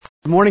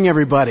Good morning,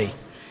 everybody.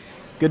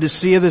 Good to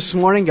see you this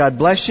morning. God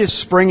bless you.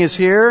 Spring is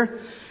here,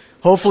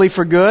 hopefully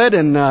for good,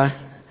 and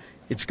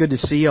it's good to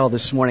see you all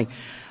this morning.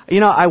 You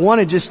know, I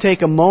want to just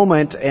take a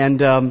moment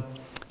and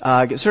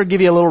sort of give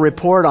you a little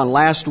report on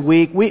last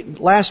week.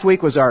 Last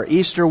week was our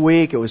Easter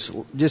week. It was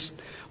just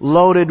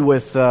loaded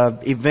with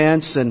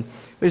events, and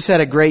we just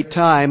had a great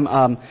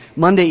time.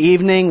 Monday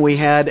evening, we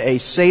had a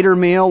Seder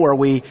meal where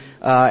we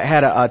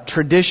had a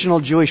traditional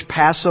Jewish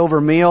Passover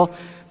meal.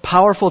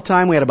 Powerful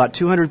time. We had about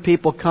 200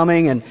 people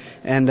coming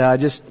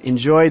and just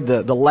enjoyed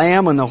the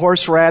lamb and the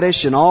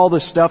horseradish and all the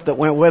stuff that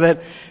went with it.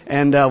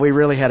 And we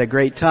really had a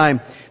great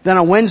time. Then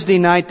on Wednesday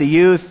night, the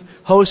youth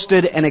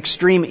hosted an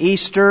extreme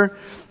Easter,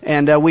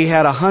 and we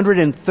had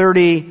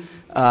 130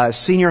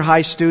 senior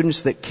high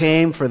students that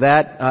came for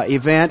that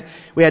event.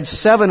 We had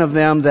 7 of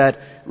them that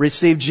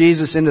received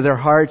Jesus into their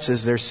hearts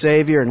as their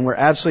Savior, and we're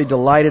absolutely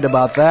delighted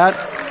about that.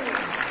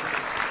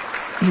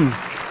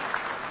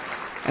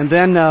 And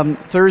then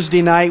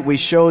Thursday night we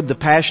showed the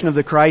Passion of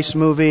the Christ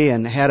movie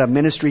and had a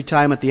ministry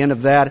time at the end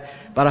of that.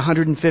 About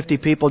 150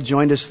 people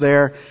joined us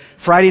there.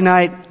 Friday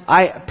night,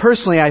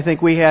 I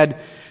think we had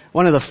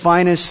one of the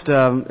finest,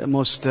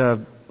 most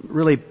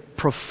really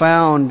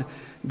profound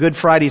Good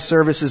Friday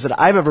services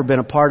that I've ever been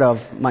a part of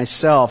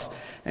myself.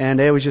 And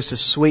it was just a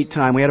sweet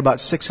time. We had about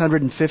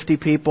 650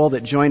 people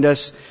that joined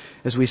us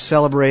as we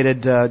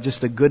celebrated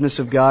just the goodness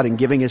of God in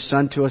giving His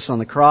Son to us on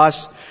the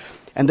cross.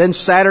 And then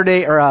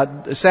Saturday,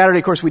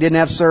 of course, we didn't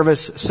have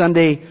service.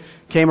 Sunday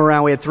came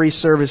around. We had 3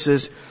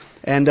 services.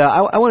 And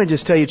I want to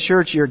just tell you,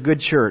 church, you're a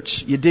good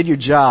church. You did your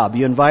job.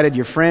 You invited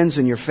your friends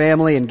and your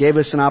family and gave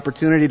us an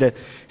opportunity to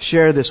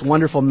share this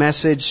wonderful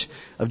message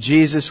of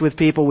Jesus with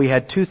people. We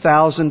had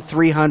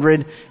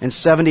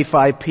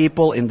 2,375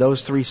 people in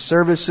those 3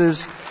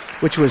 services,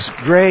 which was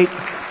great.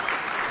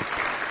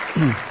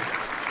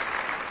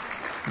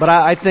 But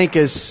I think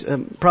is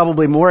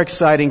probably more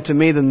exciting to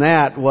me than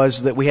that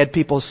was that we had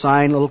people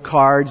sign little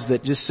cards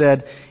that just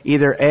said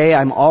either A,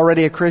 I'm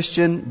already a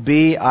Christian,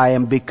 B, I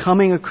am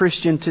becoming a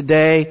Christian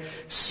today,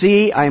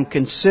 C, I am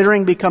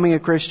considering becoming a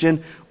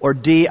Christian, or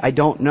D, I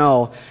don't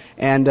know.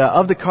 And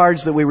of the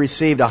cards that we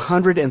received,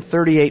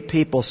 138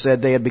 people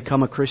said they had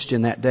become a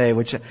Christian that day,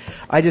 which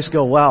I just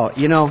go, wow,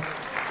 you know.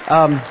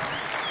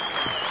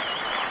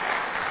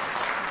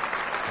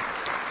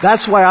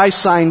 That's why I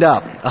signed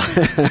up.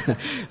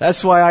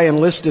 That's why I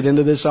enlisted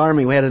into this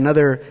army. We had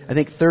another, I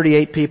think,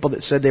 38 people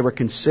that said they were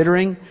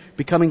considering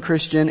becoming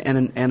Christian,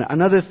 and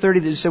another 30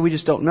 that said we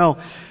just don't know.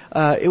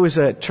 It was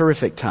a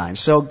terrific time.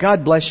 So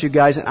God bless you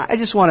guys. And I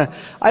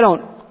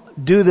don't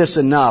do this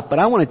enough, but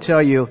I want to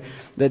tell you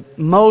that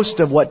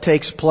most of what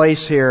takes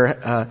place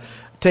here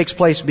takes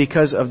place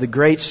because of the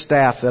great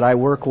staff that I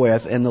work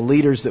with and the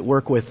leaders that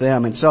work with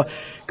them. And so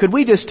could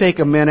we just take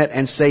a minute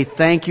and say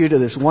thank you to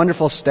this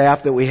wonderful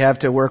staff that we have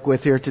to work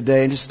with here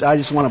today? And I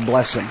just want to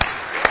bless them.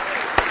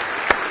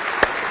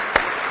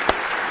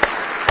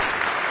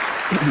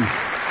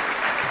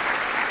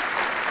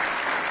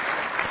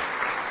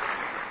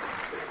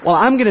 Well,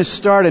 I'm going to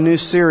start a new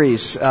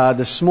series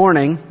this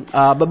morning.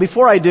 But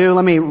before I do,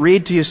 let me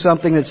read to you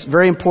something that's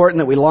very important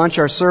that we launch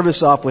our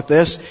service off with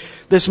this.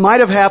 This might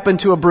have happened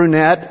to a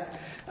brunette.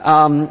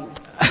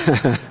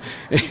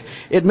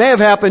 It may have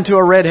happened to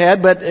a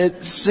redhead, but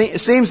it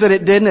seems that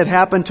it didn't. It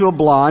happened to a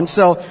blonde.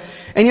 So,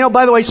 and you know,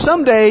 by the way,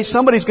 someday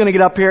somebody's going to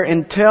get up here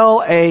and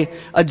tell a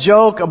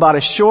joke about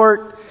a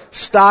short,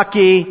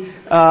 stocky,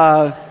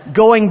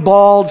 going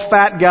bald,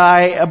 fat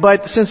guy.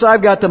 But since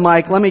I've got the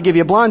mic, let me give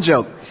you a blonde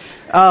joke.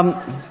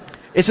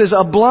 It says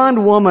a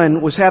blonde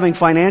woman was having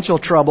financial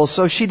trouble,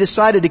 so she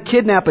decided to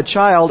kidnap a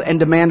child and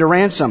demand a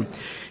ransom.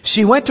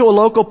 She went to a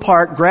local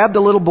park, grabbed a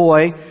little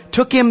boy,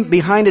 took him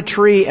behind a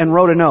tree, and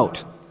wrote a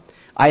note.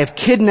 I have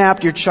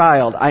kidnapped your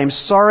child. I am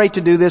sorry to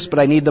do this, but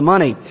I need the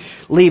money.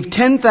 Leave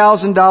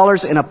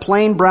 $10,000 in a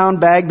plain brown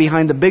bag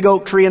behind the big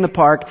oak tree in the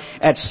park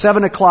at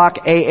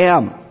 7:00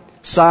 a.m.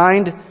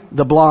 Signed,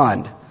 the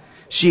blonde.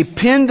 She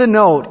pinned the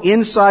note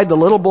inside the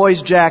little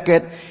boy's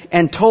jacket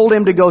and told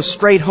him to go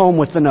straight home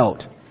with the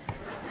note.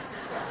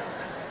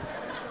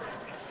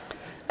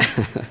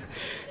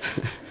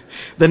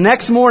 The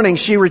next morning,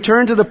 she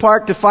returned to the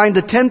park to find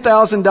the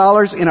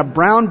 $10,000 in a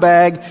brown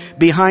bag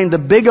behind the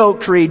big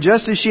oak tree,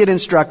 just as she had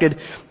instructed.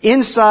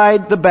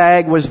 Inside the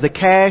bag was the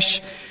cash,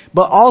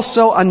 but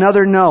also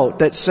another note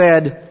that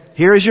said,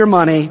 "Here is your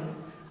money.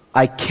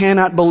 I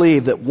cannot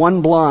believe that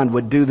one blonde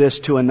would do this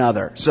to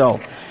another." So,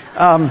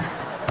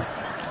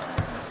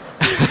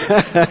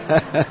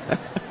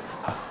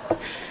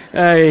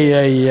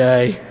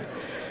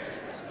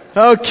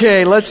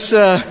 Okay, let's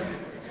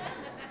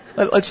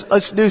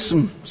do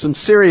some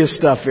serious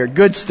stuff here.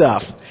 Good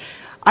stuff.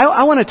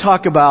 I want to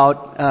talk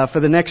about for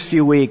the next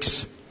few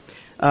weeks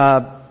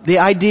the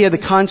idea, the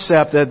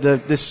concept that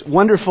this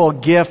wonderful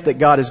gift that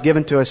God has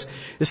given to us,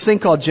 this thing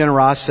called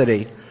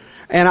generosity.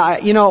 And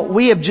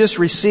we have just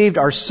received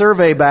our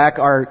survey back,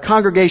 our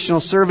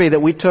congregational survey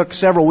that we took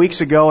several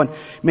weeks ago, and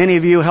many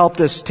of you helped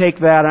us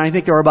take that. And I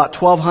think there were about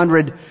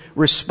 1,200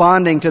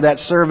 responding to that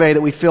survey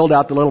that we filled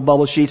out, the little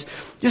bubble sheets,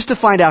 just to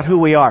find out who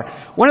we are.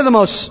 One of the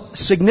most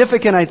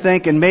significant, I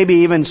think, and maybe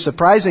even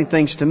surprising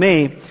things to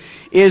me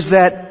is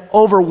that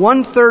over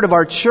 1/3 of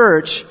our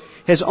church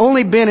has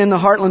only been in the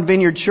Heartland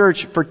Vineyard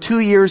Church for 2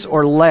 years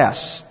or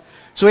less.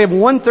 So we have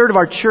 1/3 of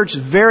our church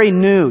very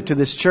new to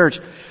this church.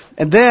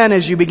 And then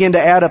as you begin to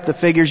add up the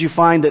figures, you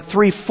find that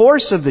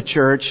 3/4 of the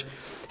church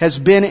has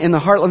been in the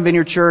Heartland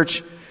Vineyard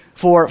Church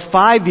for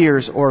 5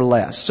 years or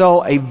less.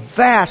 So a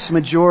vast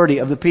majority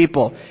of the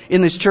people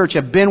in this church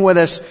have been with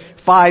us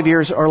 5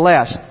 years or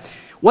less.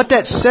 What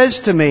that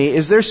says to me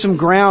is there's some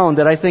ground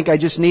that I think I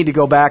just need to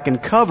go back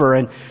and cover,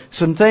 and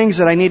some things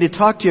that I need to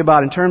talk to you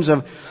about in terms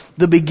of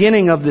the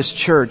beginning of this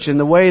church and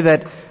the way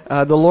that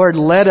the Lord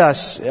led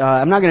us.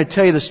 I'm not going to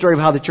tell you the story of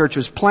how the church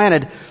was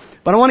planted,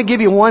 but I want to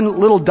give you one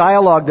little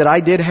dialogue that I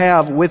did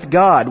have with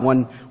God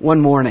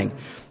one morning.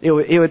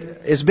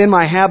 It's been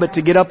my habit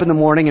to get up in the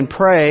morning and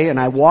pray, and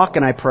I walk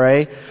and I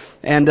pray.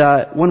 And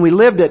when we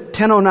lived at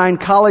 1009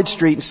 College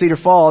Street in Cedar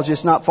Falls,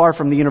 just not far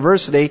from the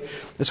university,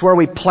 that's where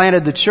we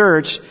planted the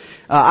church,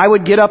 I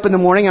would get up in the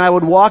morning and I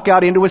would walk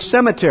out into a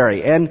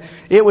cemetery. And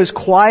it was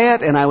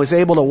quiet, and I was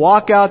able to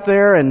walk out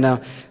there, and as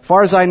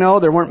far as I know,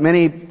 there weren't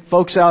many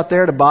folks out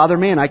there to bother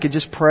me, and I could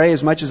just pray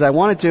as much as I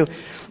wanted to.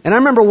 And I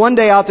remember one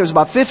day out there, it was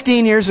about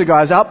 15 years ago,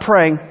 I was out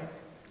praying,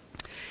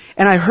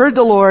 and I heard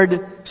the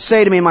Lord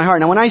say to me in my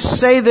heart. Now when I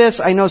say this,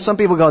 I know some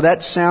people go,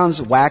 that sounds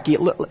wacky.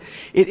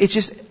 It's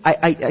just,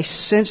 I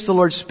sensed the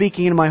Lord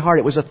speaking into my heart.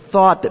 It was a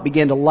thought that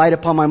began to light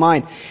upon my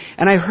mind.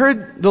 And I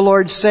heard the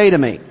Lord say to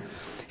me,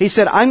 He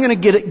said, I'm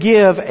going to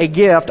give a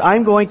gift.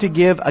 I'm going to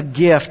give a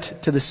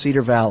gift to the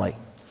Cedar Valley.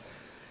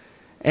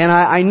 And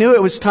I knew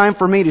it was time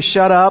for me to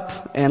shut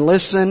up and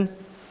listen.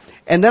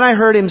 And then I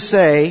heard Him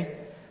say,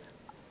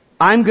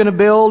 I'm going to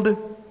build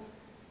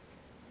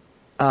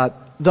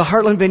the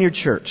Heartland Vineyard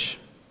Church.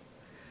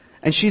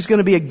 And she's going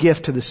to be a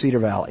gift to the Cedar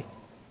Valley.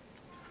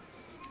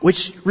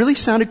 Which really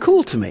sounded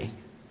cool to me.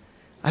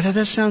 I thought,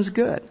 that sounds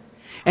good.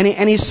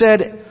 And he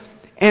said,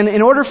 and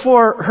in order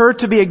for her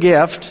to be a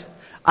gift,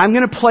 I'm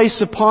going to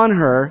place upon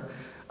her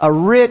a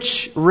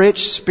rich,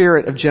 rich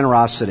spirit of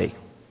generosity.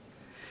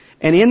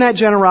 And in that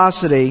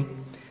generosity,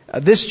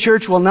 this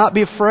church will not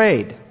be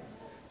afraid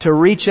to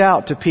reach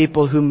out to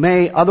people who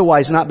may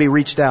otherwise not be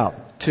reached out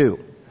to.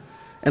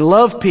 And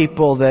love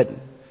people that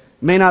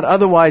may not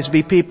otherwise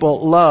be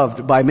people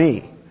loved by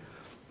me.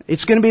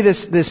 It's going to be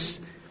this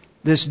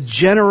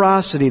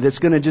generosity that's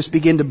going to just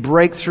begin to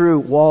break through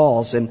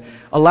walls and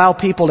allow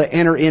people to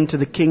enter into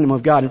the kingdom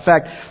of God. In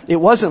fact, it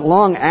wasn't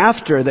long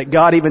after that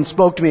God even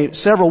spoke to me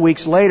several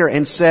weeks later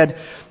and said,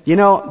 you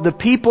know, the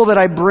people that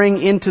I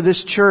bring into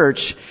this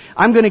church,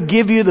 I'm going to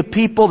give you the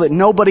people that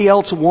nobody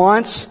else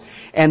wants,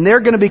 and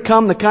they're going to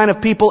become the kind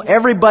of people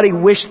everybody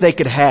wished they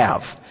could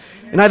have.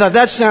 And I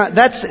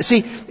thought,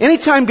 see,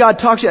 anytime God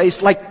talks to you,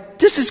 it's like,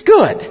 this is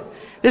good.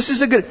 This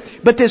is a good,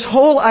 but this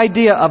whole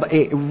idea of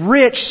a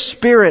rich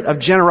spirit of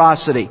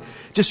generosity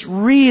just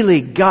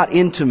really got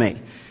into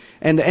me.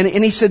 And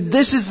He said,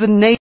 this is the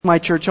nature of my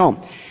church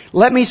home.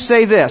 Let me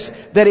say this,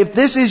 that if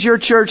this is your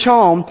church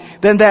home,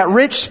 then that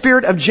rich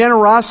spirit of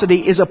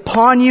generosity is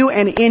upon you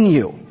and in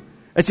you.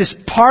 It's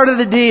just part of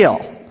the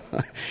deal.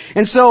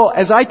 And so,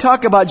 as I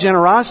talk about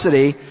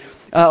generosity,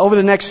 over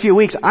the next few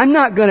weeks, you're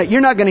not going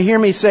to hear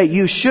me say,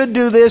 you should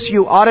do this,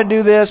 you ought to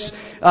do this.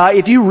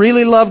 If you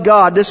really love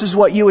God, this is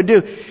what you would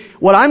do.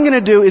 What I'm going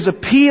to do is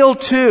appeal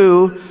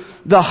to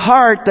the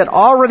heart that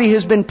already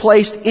has been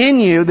placed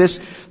in you, this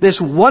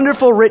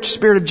wonderful rich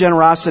spirit of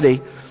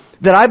generosity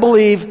that I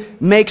believe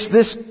makes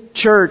this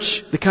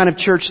church the kind of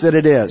church that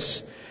it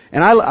is.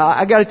 And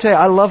I got to tell you,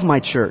 I love my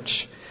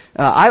church.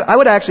 I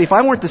would actually, if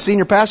I weren't the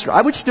senior pastor,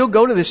 I would still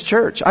go to this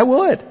church. I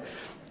would.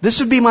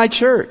 This would be my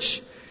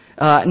church.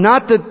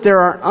 Not that there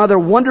are other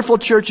wonderful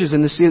churches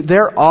in the city.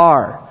 There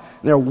are.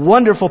 There are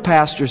wonderful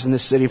pastors in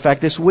this city. In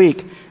fact, this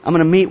week, I'm going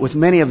to meet with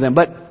many of them.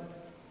 But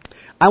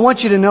I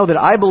want you to know that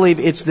I believe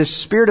it's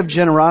this spirit of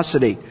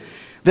generosity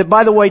that,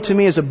 by the way, to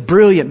me is a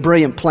brilliant,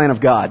 brilliant plan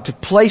of God to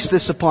place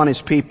this upon His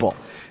people.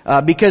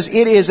 Because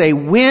it is a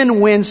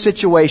win-win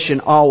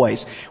situation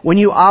always when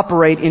you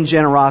operate in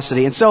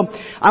generosity. And so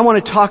I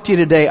want to talk to you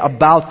today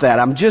about that.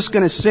 I'm just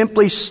going to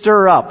simply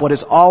stir up what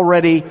is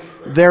already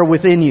there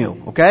within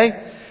you.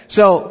 Okay?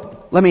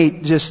 So let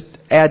me just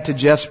add to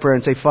Jeff's prayer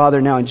and say,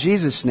 Father, now in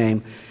Jesus'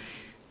 name,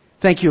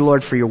 thank you,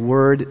 Lord, for your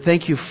word.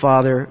 Thank you,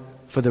 Father,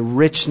 for the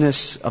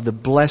richness of the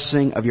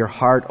blessing of your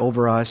heart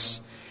over us.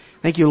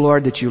 Thank you,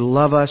 Lord, that you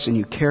love us and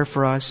you care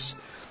for us.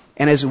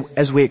 And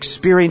as we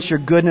experience your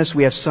goodness,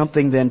 we have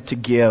something then to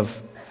give.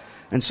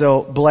 And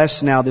so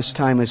bless now this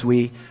time as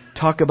we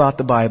talk about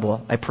the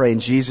Bible. I pray in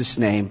Jesus'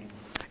 name,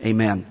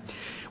 amen.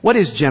 What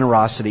is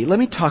generosity? Let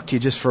me talk to you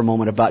just for a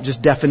moment about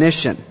just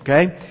definition,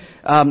 okay?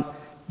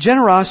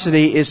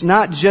 Generosity is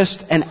not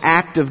just an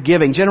act of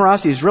giving.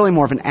 Generosity is really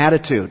more of an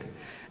attitude.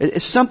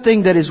 It's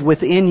something that is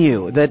within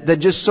you, that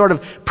just sort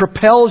of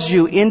propels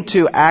you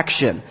into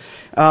action.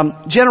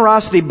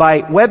 Generosity,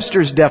 by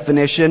Webster's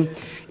definition,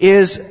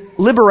 is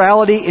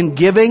liberality in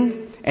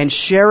giving and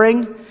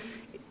sharing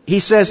He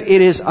says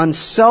it is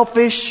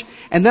unselfish.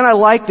 And then I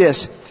like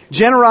this.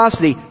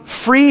 Generosity,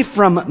 free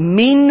from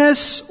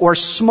meanness or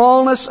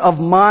smallness of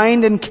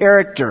mind and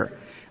character.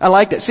 I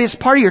like that. See, it's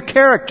part of your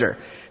character.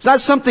 It's not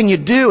something you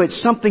do,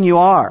 it's something you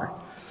are.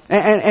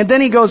 And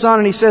then he goes on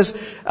and he says,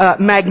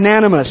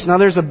 magnanimous. Now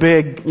there's a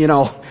big,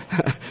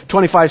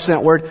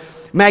 25-cent word.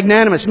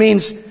 Magnanimous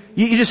means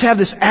you just have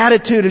this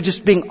attitude of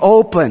just being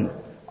open,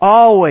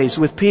 always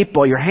with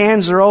people. Your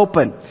hands are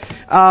open.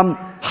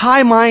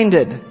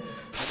 High-minded,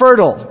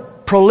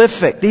 fertile,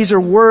 prolific. These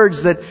are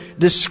words that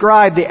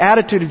describe the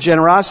attitude of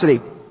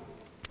generosity.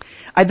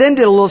 I then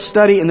did a little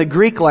study in the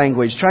Greek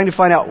language, trying to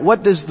find out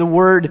what does the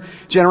word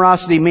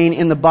generosity mean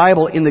in the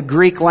Bible, in the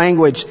Greek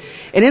language.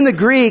 And in the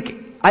Greek,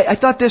 I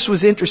thought this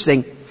was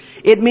interesting.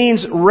 It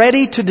means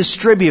ready to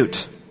distribute.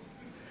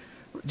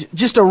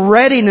 Just a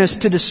readiness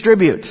to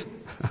distribute.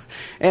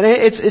 And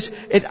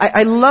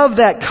I love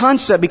that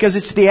concept because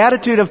it's the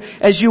attitude of,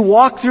 as you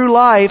walk through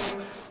life,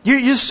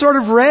 you're just sort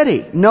of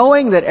ready,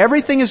 knowing that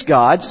everything is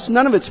God's,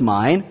 none of it's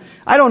mine.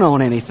 I don't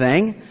own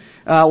anything.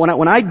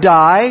 When I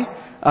die,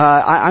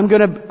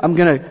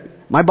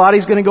 my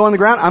body's gonna go on the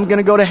ground. I'm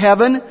gonna go to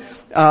heaven,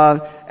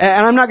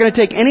 and I'm not gonna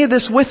take any of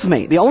this with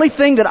me. The only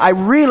thing that I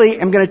really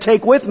am gonna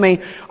take with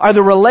me are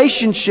the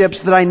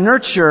relationships that I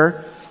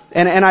nurture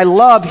and I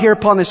love here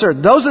upon this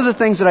earth. Those are the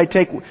things that I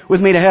take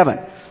with me to heaven.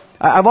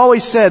 I've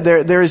always said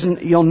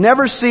you'll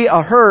never see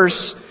a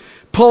hearse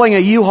pulling a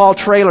U-Haul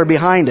trailer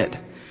behind it.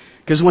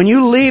 Because when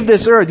you leave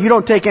this earth, you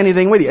don't take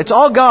anything with you. It's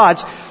all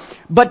God's.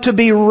 But to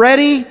be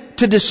ready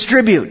to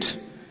distribute,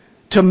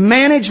 to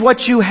manage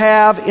what you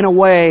have in a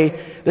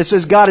way that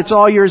says, God, it's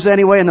all yours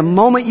anyway, and the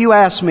moment you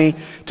ask me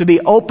to be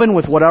open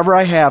with whatever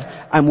I have,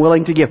 I'm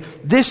willing to give.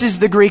 This is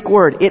the Greek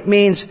word. It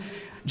means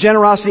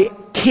generosity,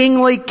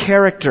 kingly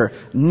character,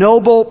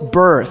 noble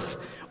birth,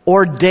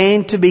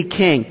 ordained to be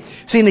king.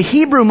 See, in the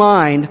Hebrew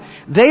mind,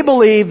 they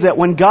believed that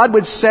when God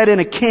would set in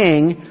a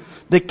king,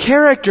 the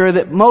character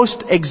that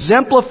most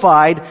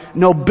exemplified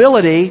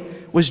nobility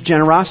was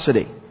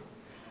generosity.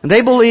 And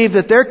they believed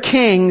that their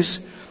kings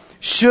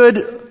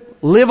should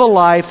live a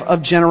life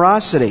of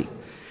generosity.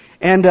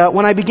 And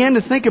when I began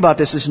to think about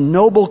this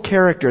noble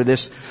character,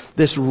 this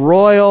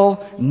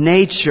royal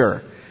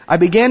nature, I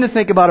began to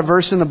think about a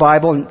verse in the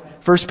Bible in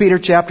 1 Peter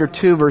chapter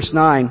 2, verse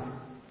 9.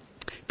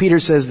 Peter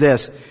says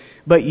this,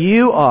 but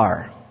you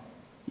are,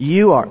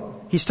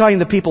 he's talking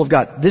to the people of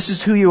God. This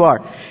is who you are.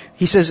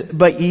 He says,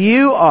 but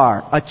you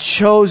are a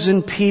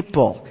chosen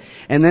people.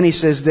 And then he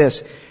says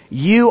this,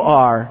 you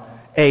are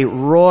a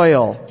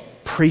royal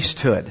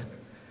priesthood.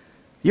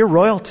 You're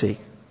royalty.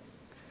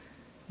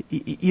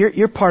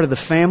 You're part of the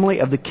family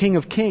of the King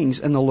of Kings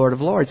and the Lord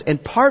of Lords.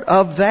 And part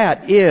of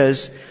that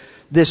is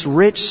this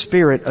rich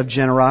spirit of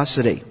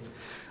generosity.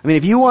 I mean,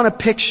 if you want a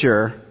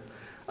picture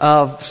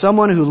of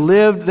someone who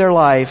lived their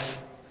life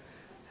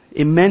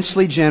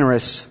immensely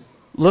generous,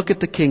 look at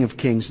the King of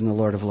Kings and the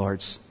Lord of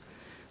Lords.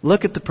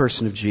 Look at the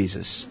person of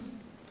Jesus.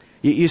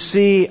 You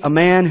see a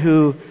man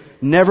who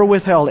never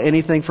withheld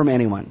anything from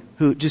anyone,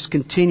 who just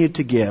continued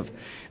to give. I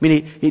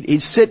mean,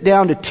 he'd sit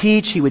down to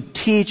teach. He would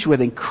teach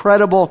with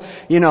incredible,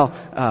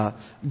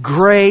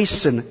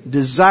 grace and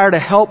desire to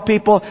help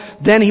people.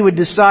 Then he would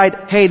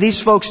decide, hey,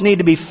 these folks need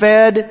to be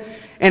fed.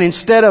 And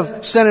instead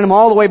of sending them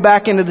all the way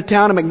back into the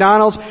town of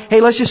McDonald's,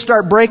 hey, let's just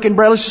start breaking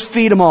bread. Let's just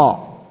feed them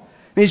all.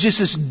 And he's just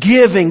this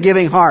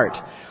giving heart.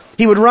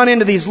 He would run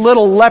into these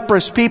little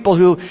leprous people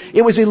who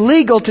it was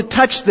illegal to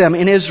touch them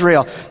in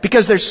Israel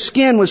because their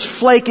skin was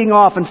flaking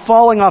off and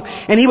falling off.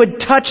 And he would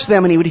touch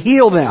them and he would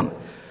heal them.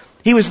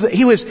 He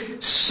was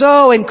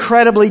so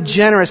incredibly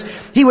generous.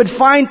 He would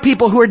find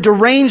people who were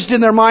deranged in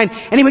their mind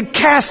and he would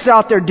cast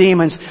out their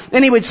demons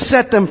and he would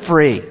set them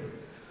free.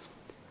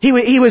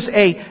 He was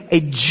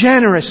a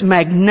generous,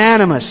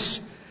 magnanimous,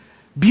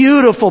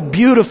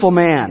 beautiful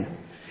man.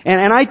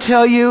 And I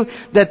tell you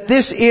that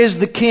this is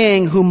the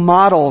King who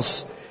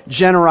models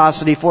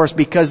generosity for us,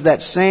 because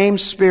that same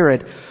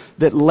Spirit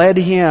that led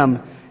Him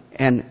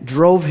and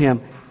drove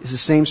Him is the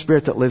same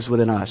Spirit that lives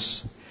within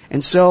us.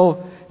 And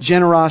so,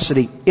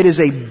 generosity, it is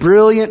a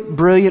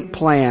brilliant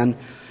plan,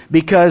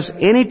 because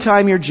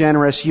anytime you're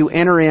generous, you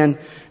enter in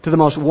to the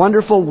most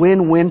wonderful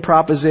win-win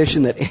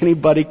proposition that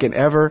anybody can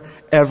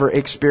ever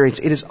experience.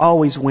 It is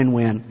always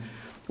win-win.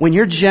 When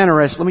you're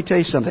generous, let me tell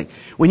you something.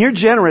 When you're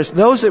generous,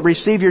 those that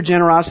receive your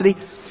generosity,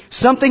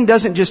 something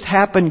doesn't just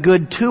happen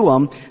good to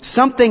them.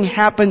 Something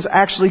happens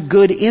actually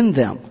good in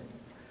them.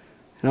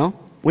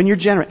 When you're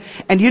generous.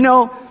 And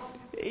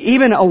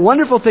even a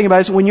wonderful thing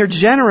about it is when you're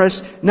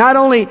generous, not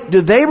only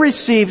do they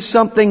receive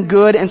something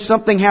good and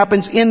something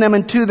happens in them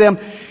and to them,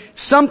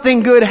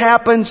 something good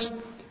happens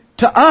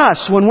to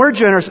us when we're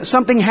generous.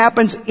 Something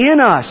happens in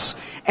us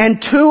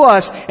and to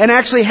us and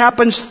actually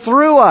happens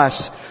through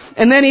us.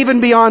 And then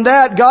even beyond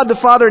that, God the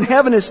Father in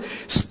heaven is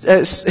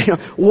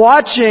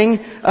watching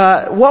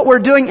what we're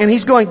doing, and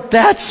He's going,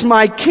 that's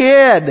my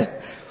kid.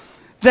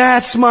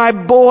 That's my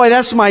boy.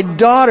 That's my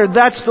daughter.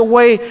 That's the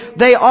way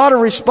they ought to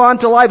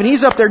respond to life. And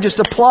He's up there just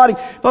applauding.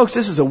 Folks,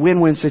 this is a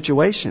win-win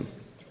situation.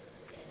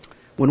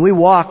 When we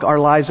walk our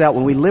lives out,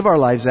 when we live our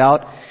lives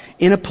out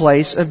in a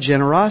place of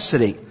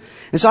generosity.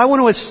 And so I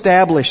want to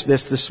establish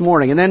this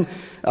morning. And then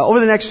over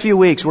the next few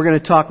weeks, we're going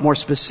to talk more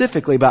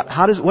specifically about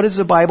what does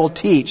the Bible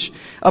teach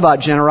about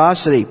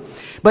generosity.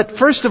 But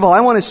first of all,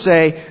 I want to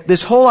say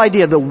this whole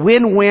idea of the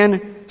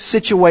win-win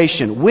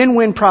situation,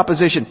 win-win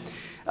proposition.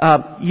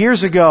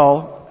 Years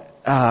ago,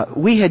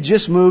 we had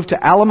just moved to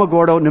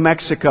Alamogordo, New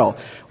Mexico,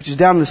 which is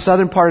down in the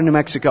southern part of New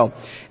Mexico.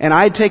 And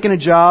I had taken a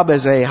job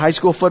as a high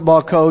school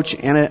football coach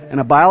and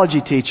a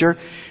biology teacher.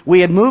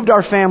 We had moved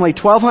our family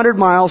 1,200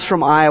 miles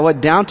from Iowa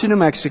down to New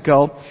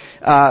Mexico.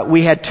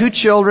 We had 2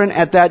 children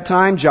at that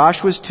time.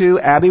 Josh was 2,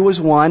 Abby was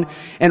 1,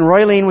 and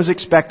Roylene was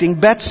expecting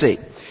Betsy.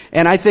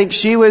 And I think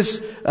she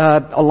was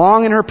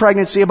along in her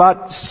pregnancy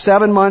about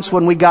 7 months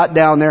when we got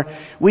down there.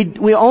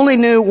 We only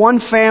knew one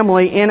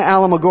family in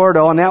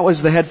Alamogordo, and that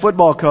was the head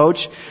football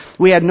coach.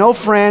 We had no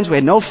friends. We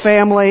had no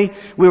family.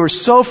 We were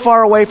so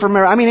far away from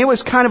her. I mean, it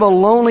was kind of a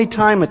lonely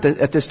time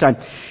at this time.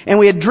 And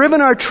we had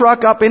driven our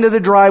truck up into the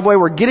driveway.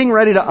 We're getting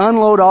ready to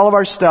unload all of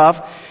our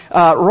stuff.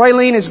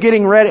 Roylene is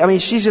getting ready. I mean,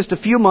 she's just a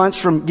few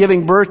months from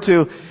giving birth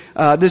to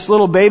this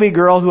little baby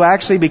girl who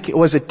actually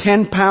was a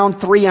 10-pound,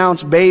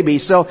 3-ounce baby.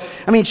 So,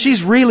 I mean,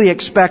 she's really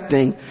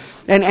expecting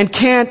and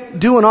can't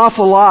do an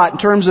awful lot in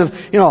terms of,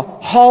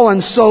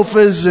 hauling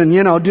sofas and,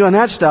 doing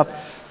that stuff.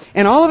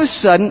 And all of a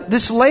sudden,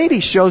 this lady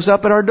shows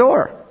up at our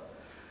door.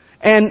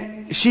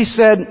 And she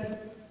said,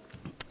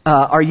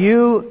 are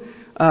you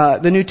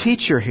the new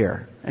teacher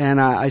here?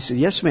 And I said,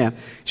 yes, ma'am.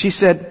 She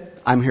said,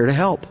 I'm here to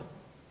help.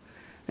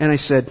 And I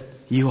said,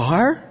 you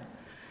are?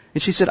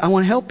 And she said, I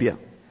want to help you.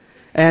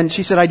 And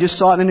she said, I just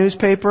saw it in the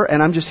newspaper,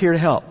 and I'm just here to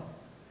help.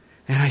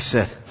 And I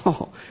said,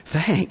 oh,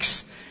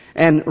 thanks.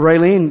 And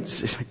Raylene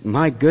said,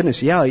 my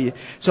goodness, yeah.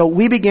 So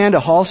we began to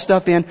haul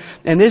stuff in,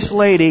 and this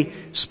lady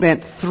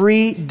spent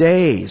 3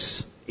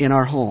 days in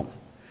our home.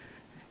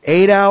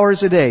 8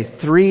 hours a day,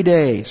 3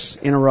 days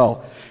in a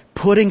row,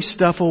 putting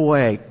stuff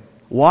away,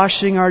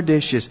 washing our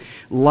dishes,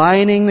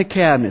 lining the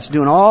cabinets,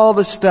 doing all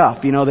the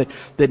stuff,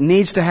 that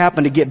needs to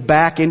happen to get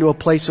back into a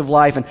place of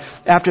life. And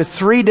after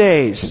 3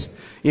 days,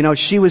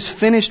 she was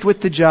finished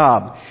with the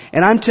job.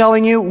 And I'm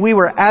telling you, we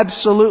were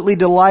absolutely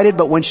delighted.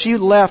 But when she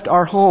left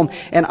our home,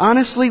 and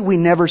honestly, we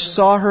never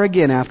saw her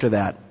again after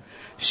that,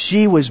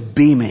 she was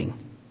beaming.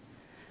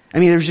 I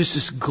mean, there was just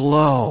this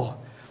glow.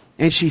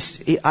 And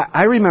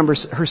I remember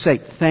her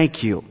saying,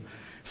 thank you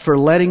for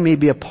letting me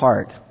be a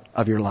part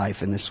of your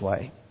life in this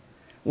way.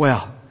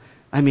 Well,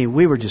 I mean,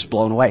 we were just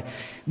blown away.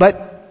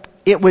 But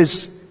it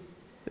was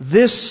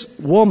this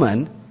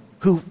woman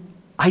who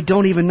I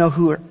don't even know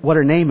what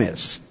her name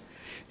is.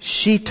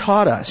 She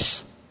taught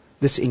us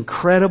this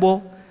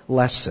incredible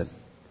lesson.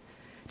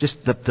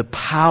 Just the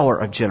power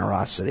of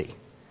generosity.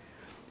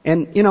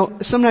 And,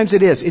 sometimes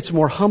it's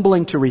more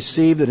humbling to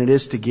receive than it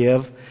is to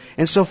give.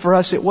 And so for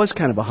us, it was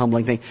kind of a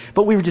humbling thing.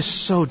 But we were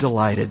just so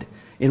delighted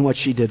in what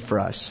she did for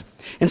us.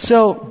 And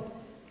so,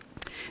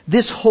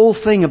 this whole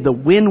thing of the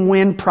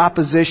win-win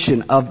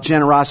proposition of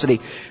generosity.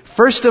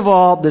 First of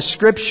all, the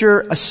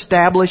Scripture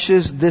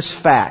establishes this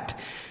fact.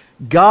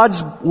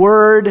 God's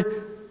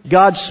Word,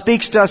 God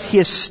speaks to us. He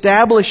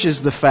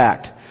establishes the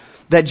fact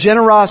that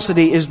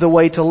generosity is the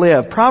way to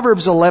live.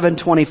 Proverbs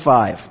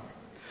 11:25.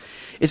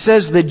 It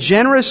says, the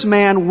generous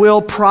man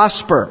will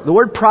prosper. The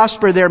word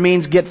prosper there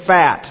means get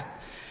fat.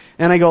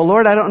 And I go,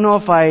 Lord, I don't know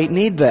if I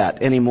need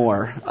that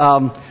anymore.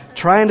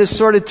 Trying to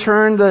sort of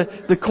turn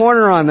the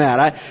corner on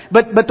that.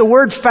 But the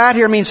word fat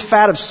here means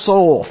fat of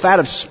soul, fat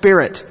of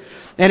spirit.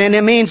 And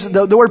it means,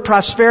 the word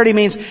prosperity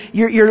means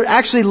you're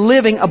actually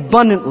living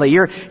abundantly.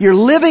 You're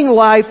living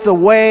life the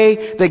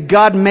way that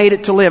God made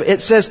it to live. It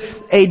says,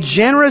 a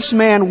generous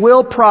man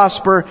will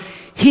prosper.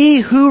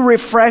 He who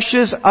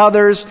refreshes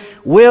others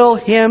will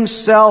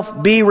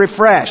himself be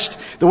refreshed.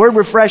 The word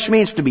refresh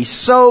means to be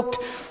soaked,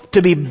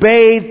 to be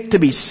bathed, to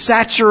be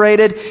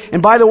saturated.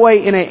 And by the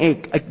way, in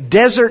a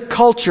desert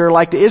culture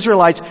like the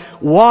Israelites,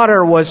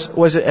 water was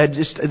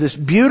just this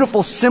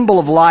beautiful symbol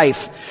of life.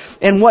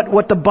 And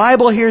what the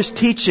Bible here is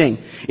teaching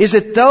is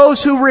that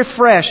those who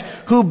refresh,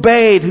 who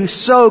bathe, who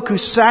soak, who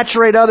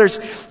saturate others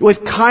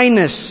with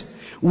kindness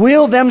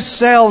will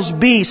themselves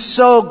be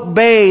soaked,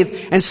 bathed,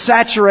 and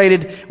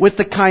saturated with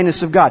the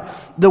kindness of God.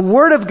 The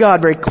Word of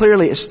God very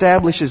clearly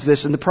establishes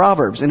this in the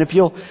Proverbs. And if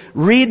you'll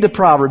read the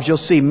Proverbs, you'll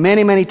see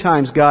many, many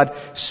times God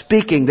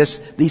speaking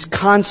these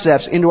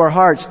concepts into our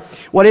hearts.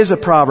 What is a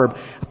proverb?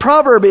 A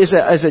proverb is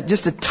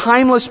just a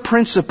timeless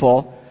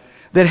principle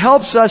that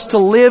helps us to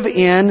live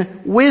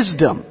in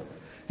wisdom.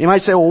 You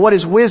might say, well, what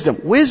is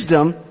wisdom?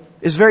 Wisdom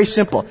is very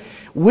simple.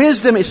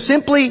 Wisdom is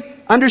simply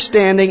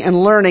understanding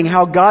and learning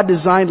how God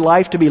designed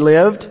life to be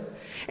lived.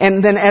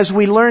 And then as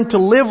we learn to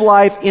live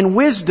life in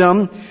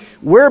wisdom,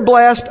 we're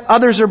blessed,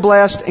 others are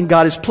blessed, and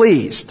God is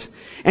pleased.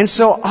 And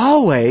so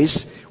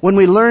always, when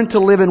we learn to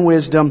live in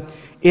wisdom,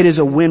 it is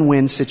a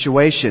win-win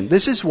situation.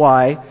 This is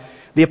why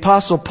the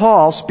Apostle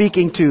Paul,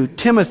 speaking to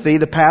Timothy,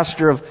 the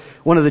pastor of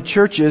one of the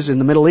churches in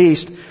the Middle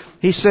East,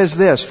 he says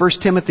this,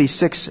 1 Timothy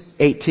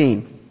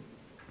 6:18.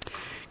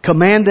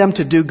 Command them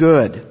to do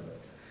good,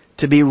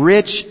 to be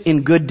rich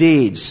in good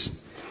deeds,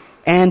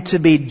 and to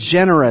be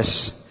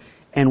generous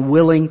and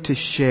willing to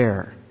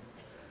share.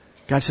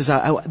 God says,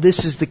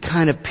 this is the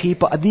kind of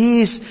people,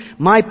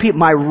 my people,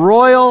 my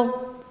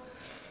royal,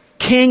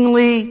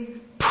 kingly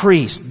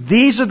priests.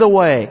 This is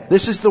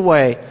the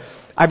way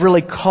I've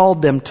really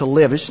called them to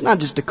live. It's not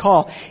just a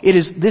call.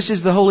 This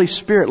is the Holy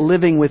Spirit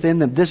living within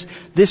them.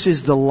 This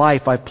is the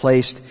life I've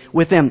placed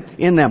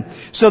in them.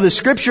 So the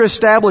Scripture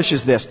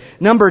establishes this.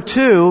 Number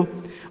 2,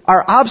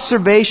 our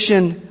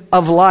observation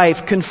of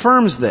life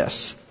confirms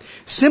this.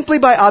 Simply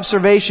by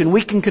observation,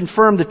 we can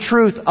confirm the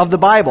truth of the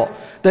Bible.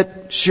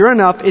 That sure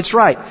enough, it's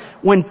right.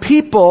 When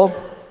people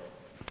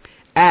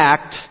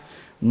act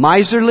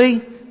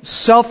miserly,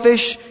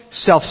 selfish,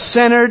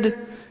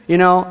 self-centered,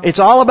 it's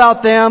all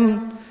about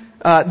them,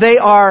 they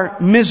are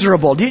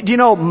miserable. Do you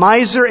know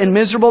miser and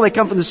miserable, they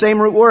come from the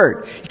same root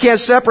word. You can't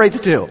separate the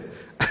two.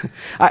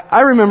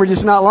 I remember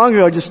just not long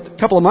ago, just a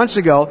couple of months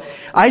ago,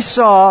 I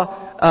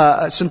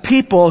saw some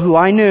people who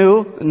I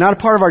knew, not a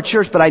part of our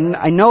church, but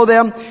I know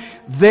them.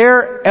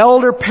 Their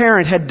elder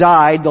parent had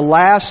died.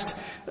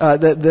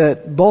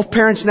 Both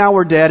parents now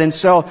were dead, and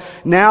so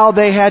now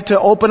they had to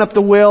open up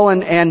the will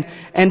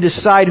and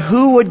decide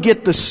who would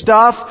get the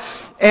stuff.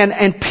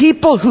 And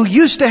people who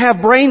used to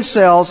have brain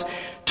cells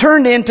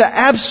turned into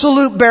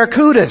absolute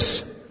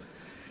barracudas,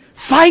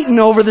 fighting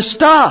over the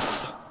stuff.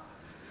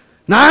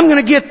 Now I'm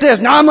going to get this.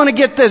 Now I'm going to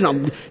get this.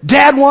 No,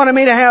 Dad wanted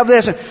me to have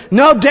this.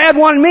 No, Dad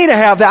wanted me to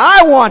have that.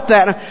 I want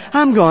that.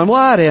 I'm going,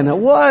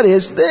 what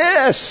is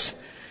this?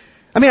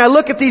 I mean, I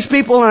look at these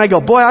people and I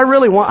go, boy, I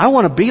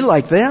want to be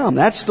like them.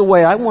 That's the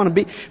way I want to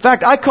be. In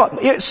fact,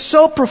 it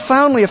so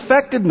profoundly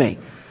affected me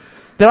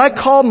that I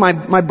called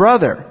my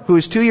brother, who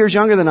is 2 years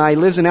younger than I,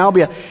 lives in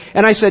Albia,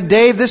 and I said,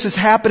 Dave, this is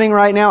happening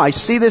right now. I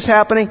see this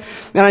happening.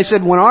 And I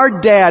said, when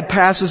our dad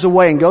passes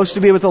away and goes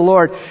to be with the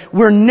Lord,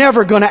 we're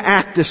never going to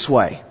act this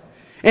way.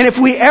 And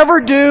if we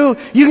ever do,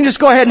 you can just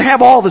go ahead and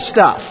have all the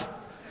stuff.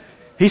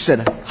 He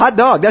said, hot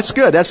dog, that's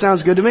good. That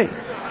sounds good to me.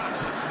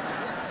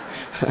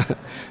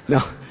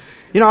 No.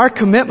 Our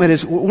commitment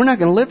is we're not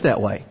going to live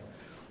that way.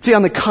 See,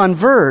 on the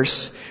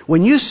converse,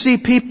 when you see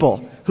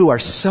people who are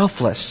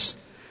selfless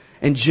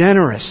and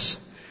generous,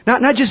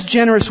 not just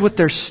generous with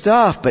their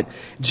stuff, but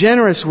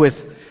generous with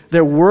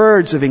their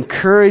words of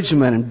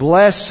encouragement and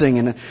blessing,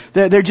 and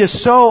they're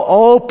just so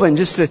open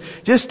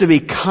just to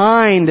be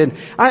kind, and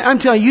I'm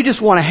telling you, you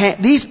just want to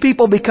these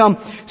people become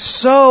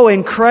so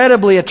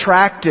incredibly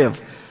attractive.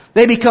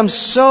 They become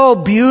so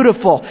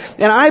beautiful.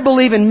 And I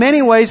believe in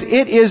many ways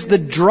it is the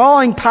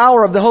drawing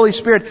power of the Holy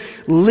Spirit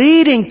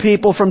leading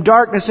people from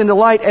darkness into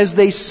light as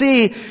they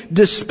see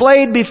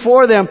displayed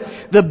before them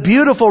the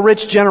beautiful,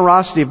 rich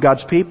generosity of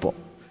God's people.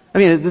 I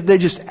mean, they're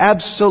just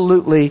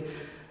absolutely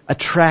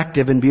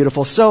attractive and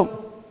beautiful.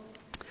 So,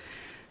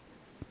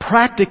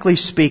 practically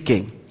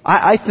speaking,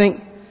 I think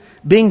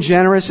being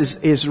generous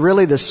is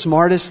really the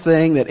smartest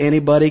thing that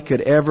anybody could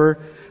ever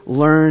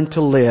learn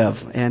to live.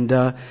 And,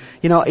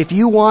 if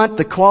you want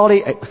the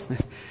quality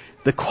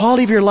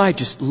of your life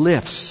just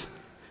lifts.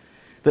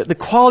 The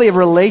quality of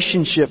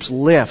relationships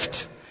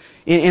lift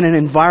in an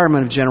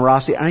environment of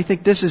generosity. And I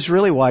think this is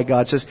really why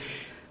God says,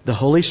 the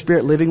Holy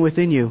Spirit living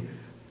within you,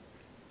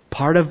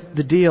 part of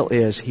the deal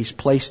is He's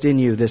placed in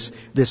you this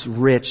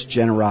rich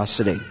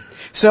generosity.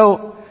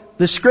 So,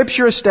 the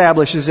Scripture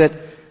establishes that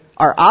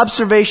our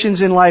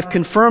observations in life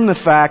confirm the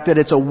fact that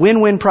it's a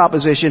win-win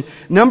proposition.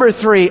 Number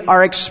 3,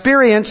 our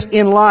experience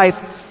in life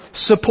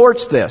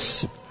supports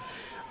this.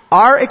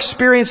 Our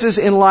experiences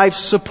in life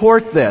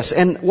support this.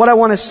 And what I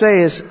want to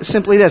say is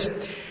simply this.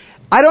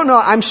 I don't know,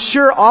 I'm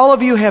sure all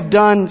of you have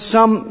done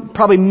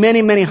probably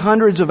many, many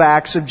hundreds of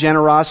acts of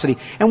generosity.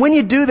 And when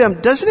you do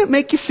them, doesn't it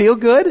make you feel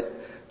good?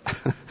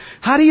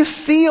 How do you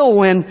feel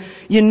when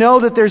you know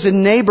that there's a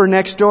neighbor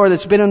next door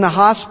that's been in the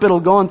hospital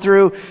going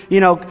through,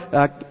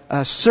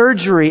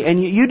 surgery,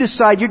 and you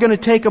decide you're going to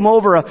take them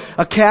over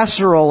a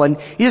casserole, and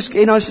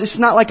it's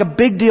not like a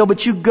big deal,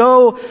 but you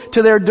go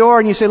to their door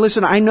and you say,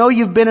 listen, I know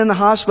you've been in the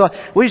hospital.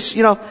 We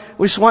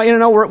just want you to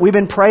know we've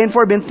been praying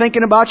for you, been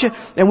thinking about you,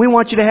 and we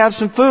want you to have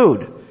some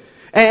food.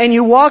 And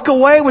you walk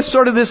away with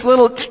sort of this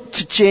little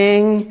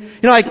ching,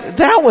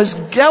 that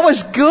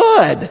was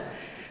good.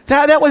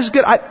 That was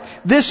good.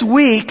 This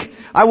week,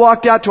 I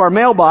walked out to our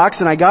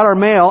mailbox and I got our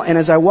mail, and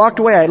as I walked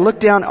away, I looked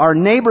down. Our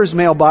neighbor's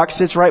mailbox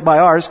sits right by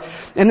ours,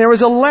 and there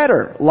was a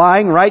letter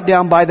lying right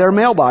down by their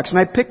mailbox, and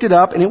I picked it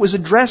up, and it was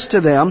addressed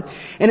to them,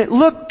 and it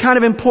looked kind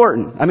of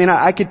important. I mean,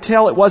 I could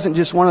tell it wasn't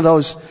just one of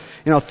those,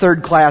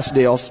 third-class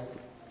deals.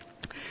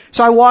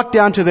 So I walked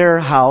down to their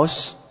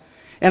house,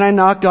 and I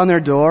knocked on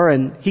their door,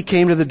 and he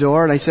came to the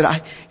door, and I said,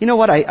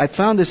 I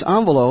found this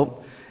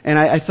envelope, and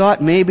I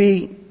thought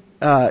maybe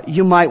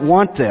you might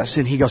want this.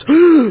 And he goes,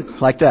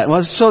 like that.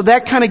 Well, so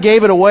that kind of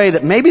gave it away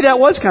that maybe that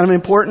was kind of an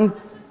important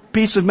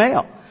piece of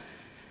mail.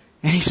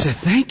 And he said,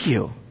 thank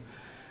you.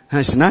 And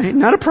I said,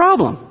 not a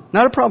problem.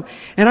 Not a problem.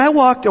 And I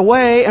walked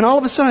away, and all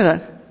of a sudden I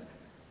thought,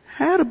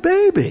 had a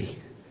baby.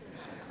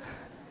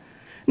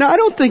 Now, I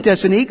don't think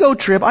that's an ego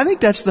trip. I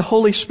think that's the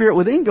Holy Spirit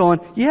within going,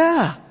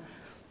 yeah,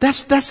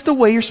 that's the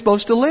way you're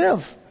supposed to live.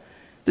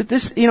 That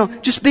this,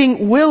 just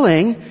being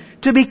willing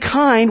to be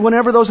kind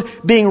whenever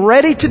being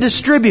ready to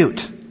distribute,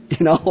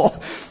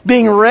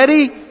 being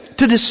ready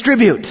to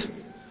distribute.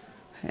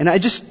 And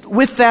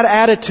with that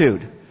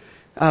attitude.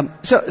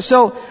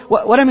 So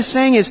what I'm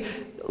saying is,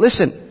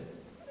 listen,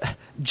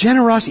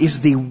 generosity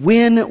is the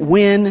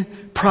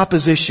win-win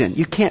proposition.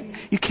 You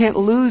can't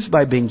lose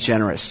by being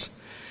generous.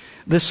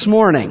 This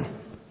morning,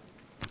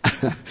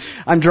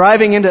 I'm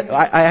driving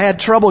I had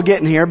trouble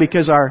getting here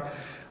because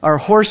our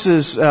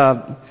horses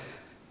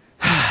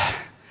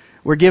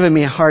were giving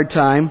me a hard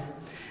time.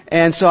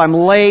 And so I'm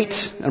late.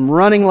 I'm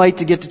running late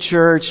to get to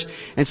church.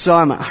 And so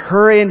I'm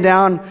hurrying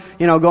down,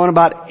 going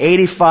about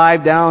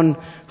 85 down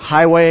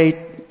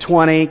Highway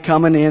 20,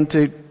 coming in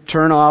to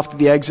turn off to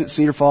the exit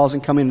Cedar Falls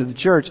and come into the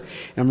church.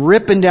 And I'm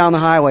ripping down the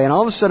highway. And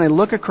all of a sudden I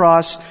look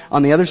across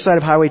on the other side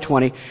of Highway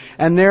 20.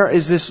 And there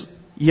is this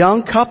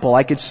young couple.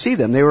 I could see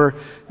them. They were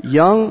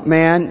young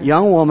man,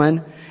 young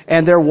woman.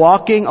 And they're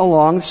walking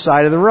along the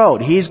side of the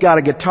road. He's got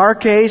a guitar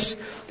case,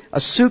 a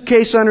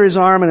suitcase under his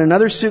arm, and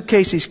another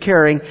suitcase he's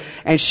carrying,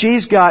 and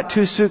she's got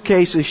 2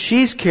 suitcases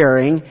she's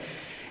carrying,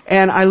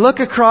 and I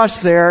look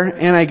across there,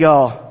 and I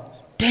go,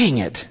 dang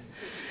it.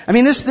 I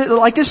mean, this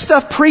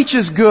stuff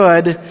preaches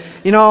good,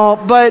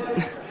 but,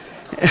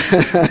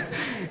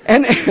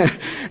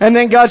 and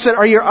then God said,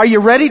 are you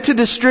ready to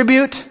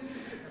distribute?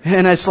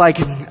 And it's like,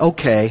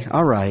 okay,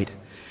 all right.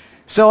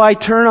 So I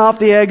turn off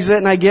the exit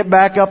and I get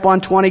back up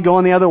on 20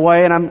 going the other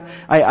way, and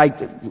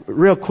I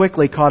real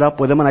quickly caught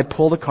up with him, and I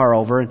pulled the car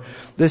over, and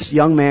this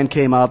young man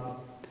came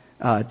up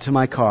to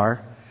my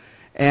car,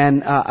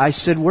 and I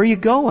said, where are you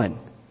going?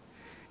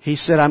 He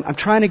said, I'm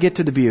trying to get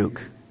to Dubuque.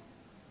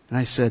 And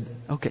I said,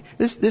 okay.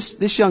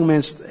 This young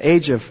man's the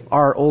age of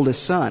our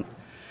oldest son.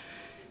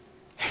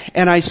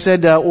 And I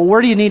said,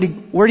 well,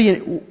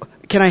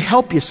 can I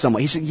help you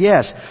somewhere? He said,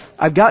 yes.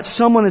 I've got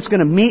someone that's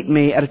going to meet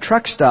me at a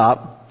truck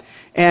stop.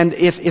 And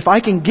if I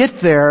can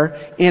get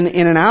there in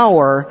an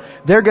hour,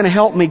 they're going to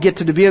help me get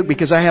to Dubuque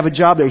because I have a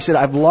job there. He said,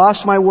 I've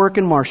lost my work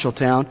in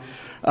Marshalltown.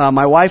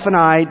 My wife and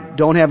I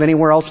don't have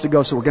anywhere else to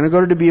go, so we're going to go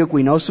to Dubuque.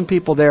 We know some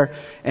people there,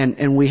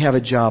 and we have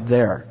a job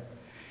there.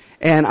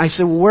 And I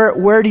said,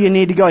 where do you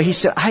need to go? He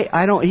said,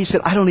 I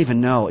don't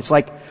even know. It's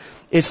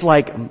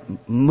like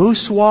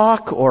Moose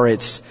Walk, or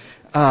it's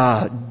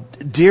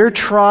Deer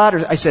Trot,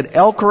 or I said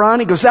Elk Run.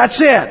 He goes,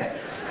 that's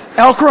it,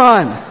 Elk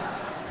Run.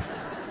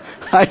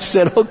 I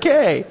said,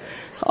 okay,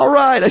 all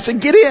right. I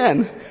said, get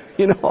in,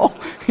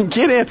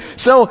 get in.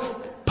 So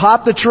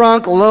pop the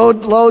trunk,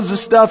 loads the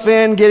stuff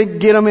in,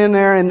 get them in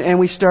there, and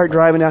we start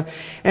driving down.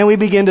 And we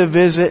begin to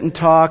visit and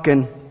talk,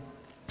 and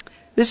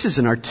this is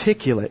an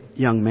articulate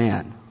young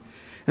man.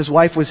 His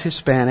wife was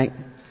Hispanic,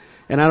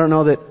 and I don't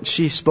know that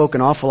she spoke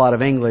an awful lot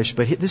of English,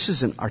 but this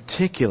is an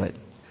articulate,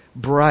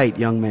 bright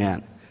young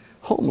man.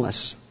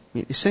 Homeless,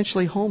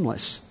 essentially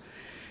homeless.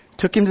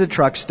 Took him to the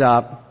truck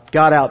stop,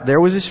 got out, there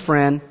was his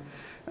friend.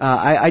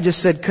 I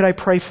just said, could I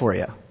pray for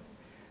you?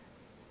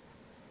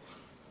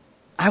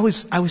 I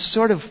was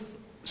sort of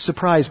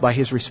surprised by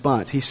his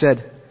response. He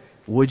said,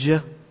 would you?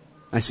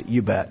 I said,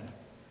 you bet.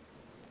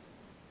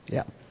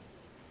 Yeah.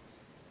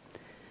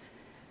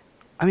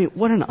 I mean,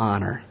 what an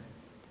honor.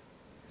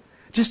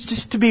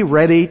 Just to be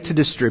ready to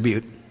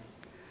distribute.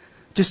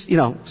 Just,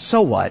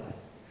 so what?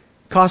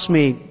 Cost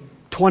me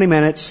 20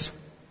 minutes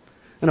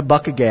and a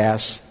buck of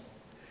gas.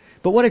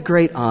 But what a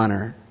great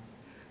honor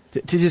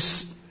to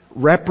just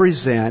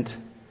represent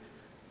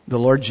the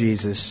Lord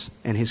Jesus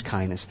and His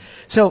kindness.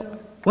 So,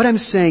 what I'm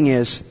saying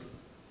is,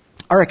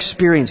 our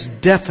experience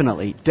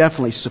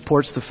definitely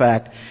supports the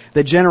fact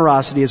that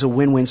generosity is a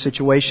win-win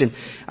situation.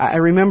 I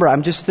remember,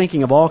 I'm just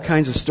thinking of all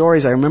kinds of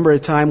stories. I remember a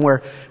time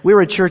where we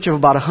were a church of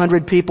about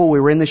 100 people. We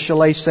were in the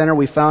Chalet Center.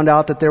 We found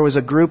out that there was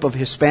a group of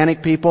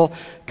Hispanic people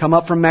come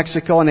up from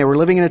Mexico, and they were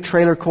living in a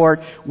trailer court.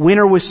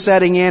 Winter was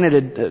setting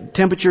in.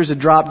 Temperatures had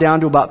dropped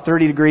down to about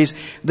 30 degrees.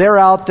 They're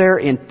out there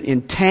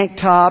in tank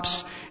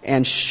tops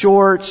and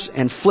shorts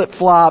and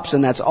flip-flops,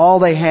 and that's all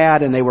they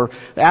had, and they were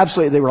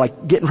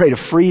like getting ready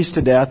to freeze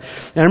to death.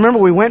 And I remember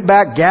we went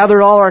back,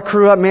 gathered all our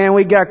crew up, man,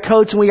 we got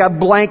coats and we got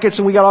blankets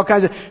and we got all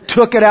kinds of,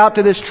 took it out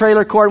to this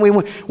trailer court, and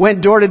we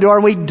went door to door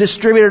and we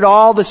distributed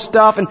all the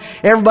stuff, and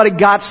everybody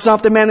got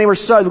something, man. We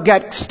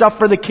got stuff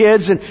for the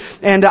kids,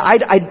 and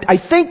I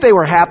think they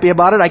were happy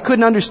about it. I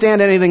couldn't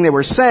understand anything they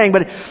were saying,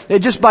 but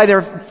just by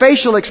their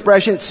facial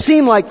expression, it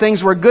seemed like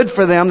things were good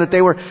for them, that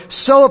they were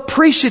so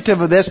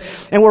appreciative of this.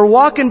 And we're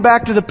walking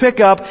back to the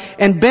pickup,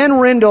 and Ben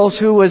Rindles,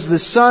 who was the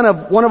son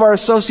of one of our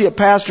associate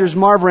pastors,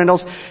 Marv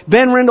Rindles,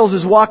 Ben Rindles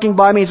is walking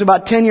by me. He's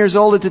about 10 years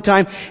old at the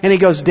time, and he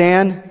goes,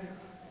 Dan,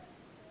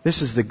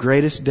 this is the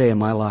greatest day of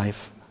my life.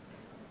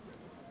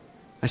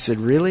 I said,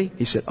 really?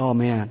 He said, oh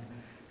man,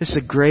 this is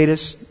the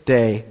greatest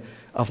day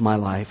of my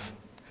life.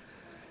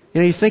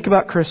 You think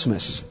about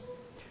Christmas.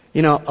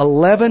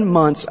 11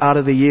 months out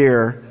of the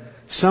year,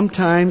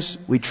 sometimes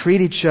we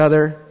treat each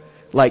other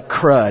like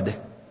crud.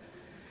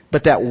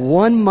 But that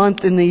 1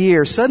 month in the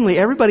year, suddenly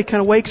everybody kind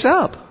of wakes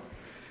up.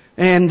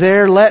 And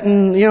they're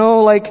letting, these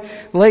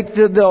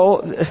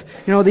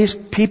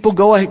people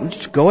go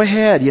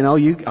ahead,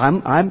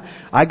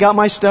 I got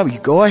my stuff, you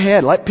go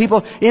ahead. Let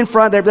people in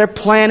front, they're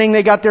planning,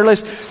 they got their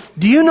list.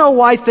 Do you know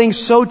why things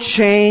so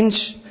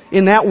change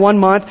in that 1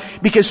 month?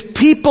 Because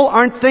people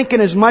aren't thinking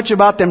as much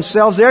about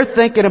themselves, they're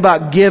thinking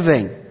about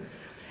giving.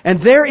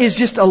 And there is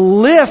just a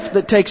lift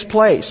that takes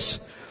place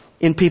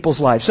in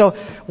people's lives. So,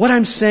 what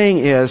I'm saying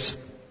is,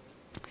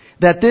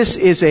 that this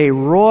is a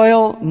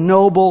royal,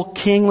 noble,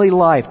 kingly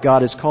life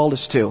God has called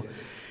us to.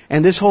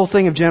 And this whole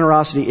thing of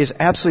generosity is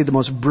absolutely the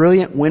most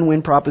brilliant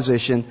win-win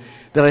proposition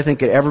that I think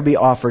could ever be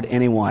offered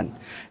anyone.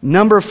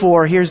 Number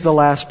 4, here's the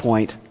last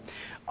point.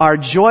 Our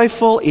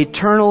joyful,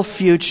 eternal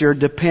future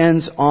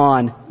depends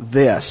on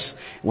this.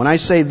 When I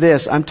say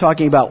this, I'm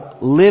talking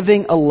about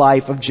living a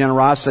life of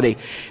generosity.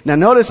 Now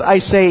notice I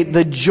say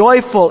the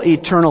joyful,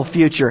 eternal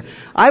future.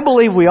 I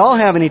believe we all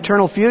have an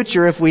eternal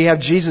future if we have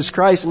Jesus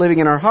Christ living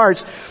in our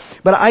hearts.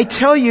 But I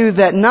tell you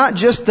that not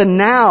just the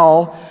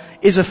now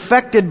is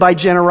affected by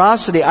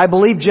generosity. I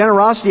believe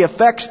generosity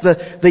affects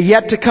the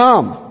yet to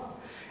come.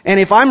 And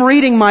if I'm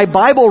reading my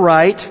Bible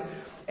right,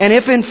 and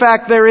if in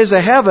fact there is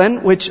a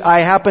heaven, which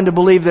I happen to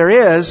believe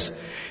there is,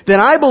 then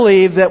I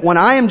believe that when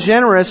I am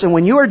generous and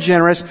when you are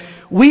generous,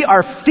 we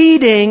are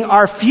feeding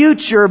our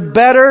future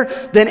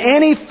better than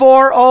any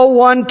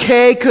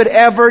 401k could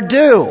ever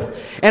do.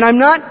 And I'm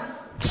not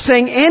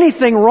saying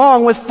anything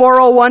wrong with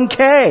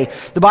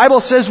 401k. The Bible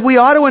says we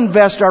ought to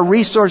invest our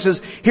resources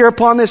here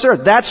upon this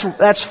earth.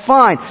 That's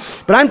fine.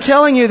 But I'm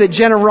telling you that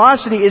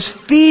generosity is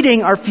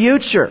feeding our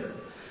future.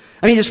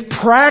 I mean, just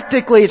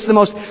practically, it's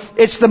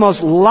the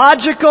most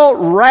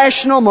logical,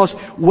 rational, most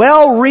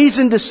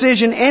well-reasoned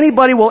decision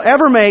anybody will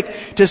ever make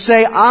to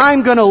say,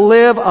 I'm going to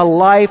live a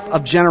life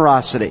of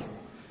generosity.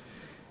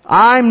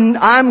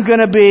 I'm going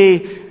to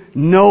be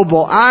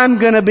noble. I'm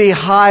going to be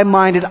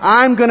high-minded.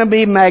 I'm going to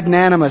be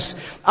magnanimous.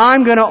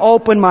 I'm going to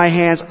open my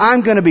hands.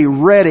 I'm going to be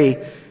ready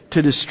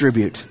to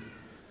distribute.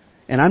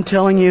 And I'm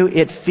telling you,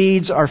 it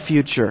feeds our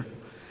future.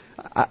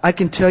 I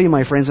can tell you,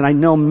 my friends, and I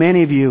know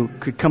many of you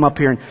could come up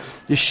here and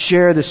just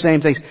share the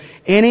same things.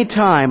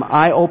 Anytime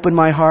I open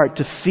my heart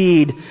to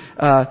feed,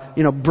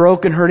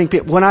 broken, hurting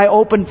people, when I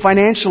open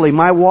financially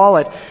my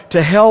wallet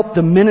to help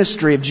the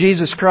ministry of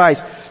Jesus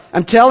Christ,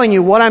 I'm telling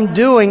you, what I'm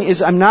doing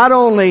is I'm not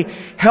only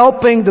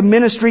helping the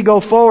ministry go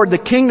forward, the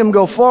kingdom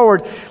go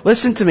forward.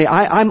 Listen to me,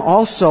 I'm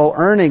also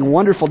earning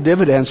wonderful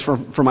dividends for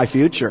my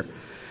future.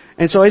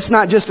 And so it's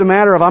not just a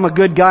matter of I'm a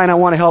good guy and I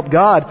want to help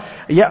God.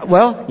 Yeah,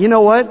 well, you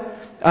know what?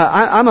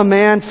 I'm a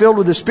man filled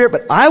with the Spirit,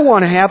 but I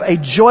want to have a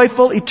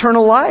joyful,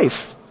 eternal life.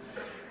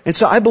 And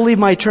so I believe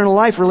my eternal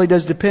life really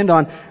does depend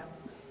on,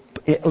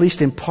 at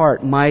least in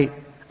part, my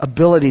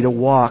ability to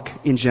walk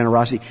in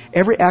generosity.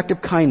 Every act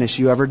of kindness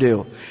you ever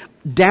do,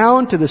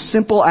 down to the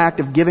simple act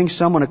of giving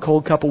someone a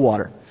cold cup of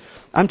water.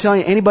 I'm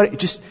telling you, anybody,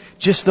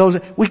 just those,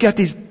 we got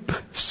these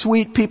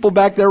sweet people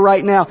back there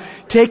right now,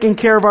 taking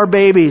care of our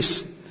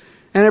babies.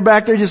 And they're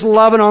back there just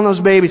loving on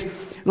those babies.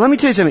 And let me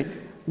tell you something.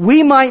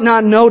 We might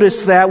not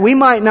notice that. We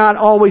might not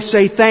always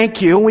say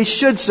thank you. We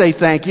should say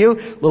thank you.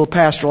 Little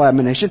pastoral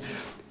admonition.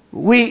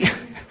 We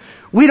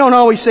don't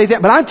always say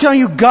that. But I'm telling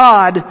you,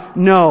 God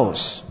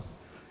knows.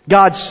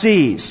 God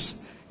sees.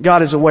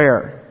 God is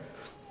aware.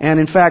 And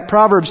in fact,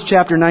 Proverbs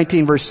chapter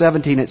 19, verse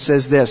 17, it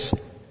says this.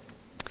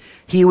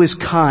 He who is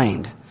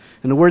kind.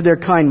 And the word there,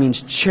 kind,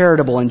 means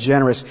charitable and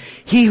generous.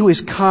 He who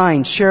is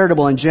kind,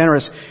 charitable, and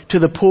generous to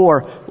the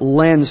poor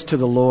lends to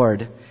the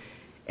Lord.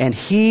 And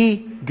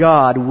He,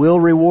 God, will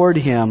reward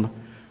him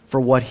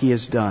for what he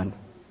has done.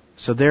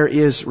 So there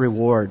is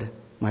reward,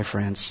 my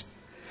friends.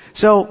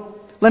 So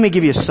let me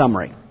give you a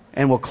summary,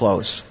 and we'll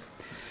close.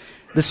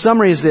 The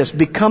summary is this.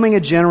 Becoming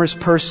a generous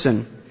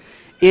person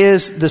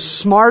is the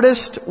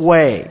smartest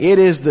way. It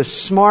is the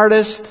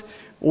smartest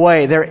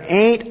way. There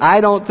ain't,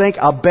 I don't think,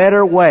 a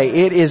better way.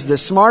 It is the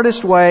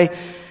smartest way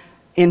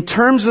in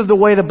terms of the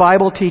way the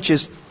Bible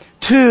teaches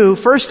to,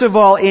 first of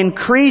all,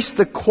 increase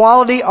the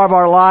quality of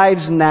our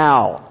lives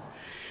now.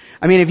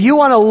 I mean, if you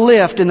want to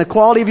lift in the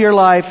quality of your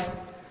life,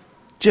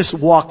 just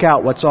walk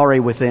out what's already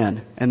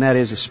within. And that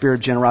is a spirit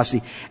of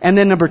generosity. And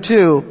then number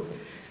 2,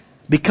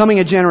 becoming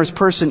a generous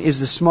person is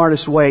the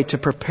smartest way to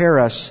prepare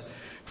us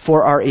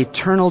for our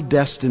eternal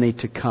destiny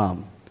to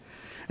come.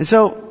 And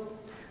so,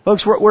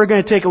 folks, we're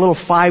going to take a little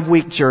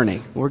 5-week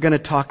journey. We're going to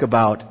talk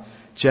about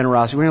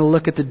generosity. We're going to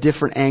look at the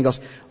different angles.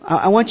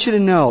 I want you to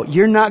know,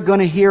 you're not going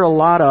to hear a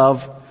lot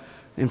of,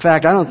 in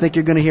fact, I don't think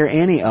you're going to hear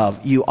any of.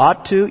 You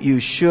ought to, you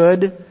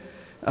should.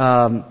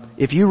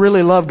 If you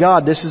really love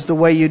God, this is the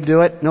way you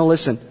do it. No,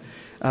 listen.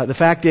 The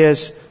fact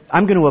is,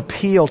 I'm going to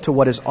appeal to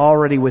what is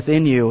already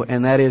within you,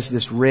 and that is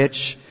this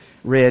rich,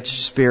 rich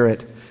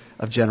spirit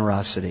of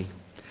generosity.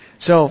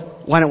 So,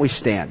 why don't we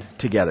stand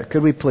together?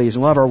 Could we please?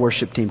 And we'll have our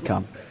worship team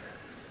come.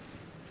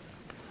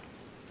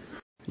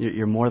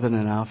 You're more than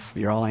enough.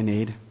 You're all I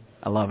need.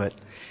 I love it.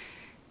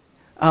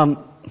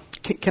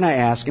 Can I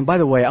ask? And by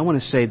the way, I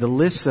want to say the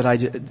list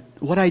that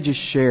what I just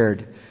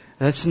shared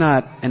That's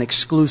not an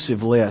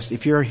exclusive list.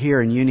 If you're here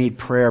and you need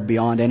prayer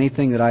beyond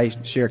anything that I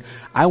shared,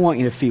 I want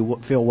you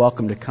to feel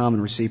welcome to come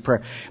and receive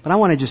prayer. But I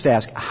want to just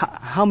ask,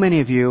 how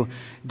many of you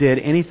did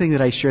anything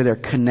that I shared there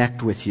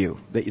connect with you?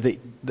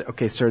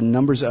 Okay, so there are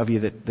numbers of you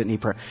that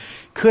need prayer.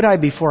 Could I,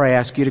 before I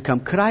ask you to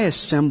come, could I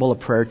assemble a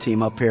prayer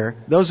team up here?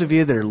 Those of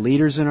you that are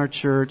leaders in our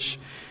church,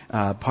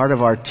 part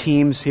of our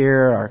teams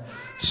here, our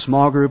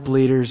small group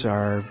leaders,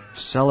 our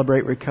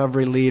Celebrate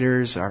Recovery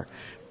leaders, our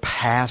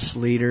past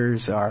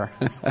leaders, we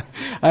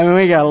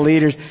got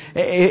leaders.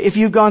 If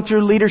you've gone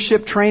through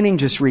leadership training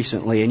just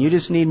recently and you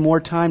just need more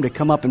time to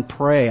come up and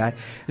pray, I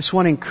just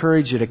want to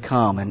encourage you to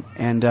come.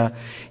 And you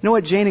know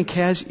what, Jane and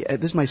Kaz,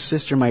 this is my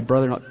sister, my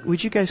brother-in-law.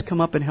 Would you guys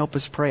come up and help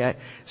us pray? I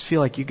just feel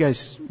like you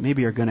guys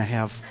maybe are going to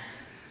have...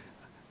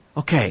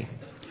 Okay.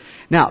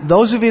 Now,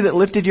 those of you that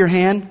lifted your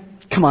hand,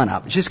 come on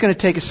up. It's just going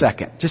to take a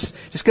second. Just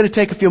going to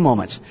take a few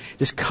moments.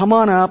 Just come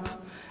on up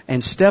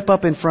and step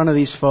up in front of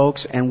these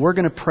folks, and we're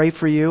going to pray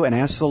for you and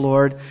ask the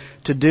Lord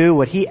to do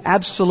what He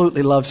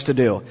absolutely loves to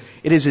do.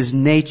 It is His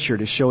nature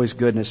to show His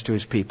goodness to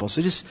His people.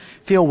 So just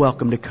feel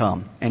welcome to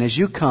come. And as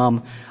you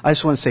come, I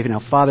just want to say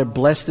now, Father,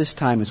 bless this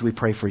time as we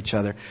pray for each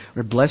other.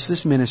 Lord, bless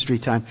this ministry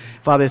time.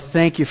 Father,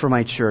 thank you for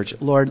my church.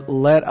 Lord,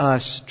 let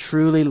us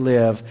truly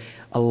live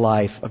a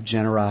life of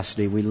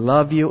generosity. We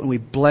love you and we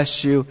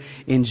bless you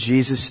in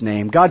Jesus'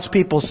 name. God's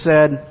people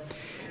said...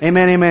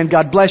 Amen, amen.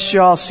 God bless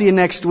you all. See you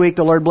next week.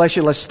 The Lord bless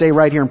you. Let's stay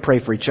right here and pray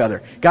for each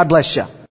other. God bless you.